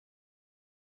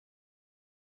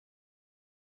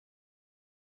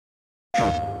They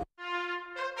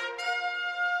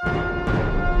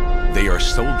are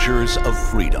soldiers of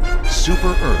freedom.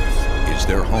 Super Earth is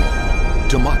their home.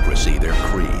 Democracy their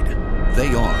creed.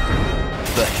 They are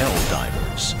the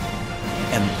Helldivers.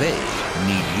 And they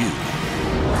need you.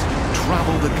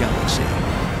 Travel the galaxy.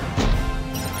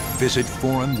 Visit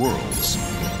foreign worlds.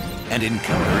 And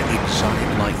encounter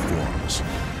exotic life forms.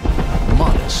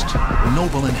 Modest,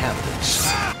 noble inhabitants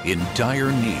in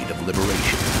dire need of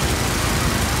liberation.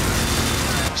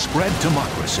 Spread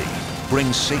democracy.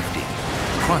 Bring safety,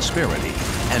 prosperity,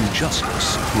 and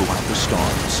justice throughout the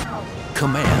stars.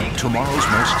 Command tomorrow's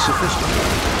most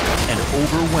sophisticated and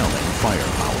overwhelming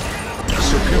firepower.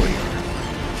 Superior,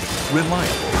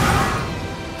 reliable,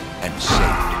 and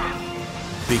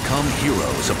safe. Become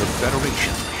heroes of the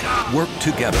Federation. Work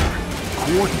together,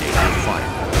 coordinate your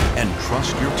fire, and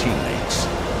trust your teammates.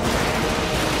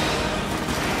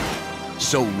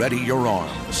 So ready your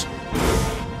arms.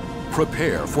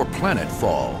 Prepare for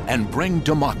planetfall and bring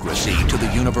democracy to the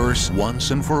universe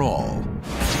once and for all.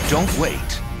 Don't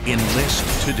wait.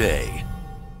 Enlist today.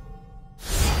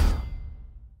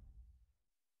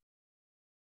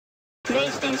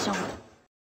 PlayStation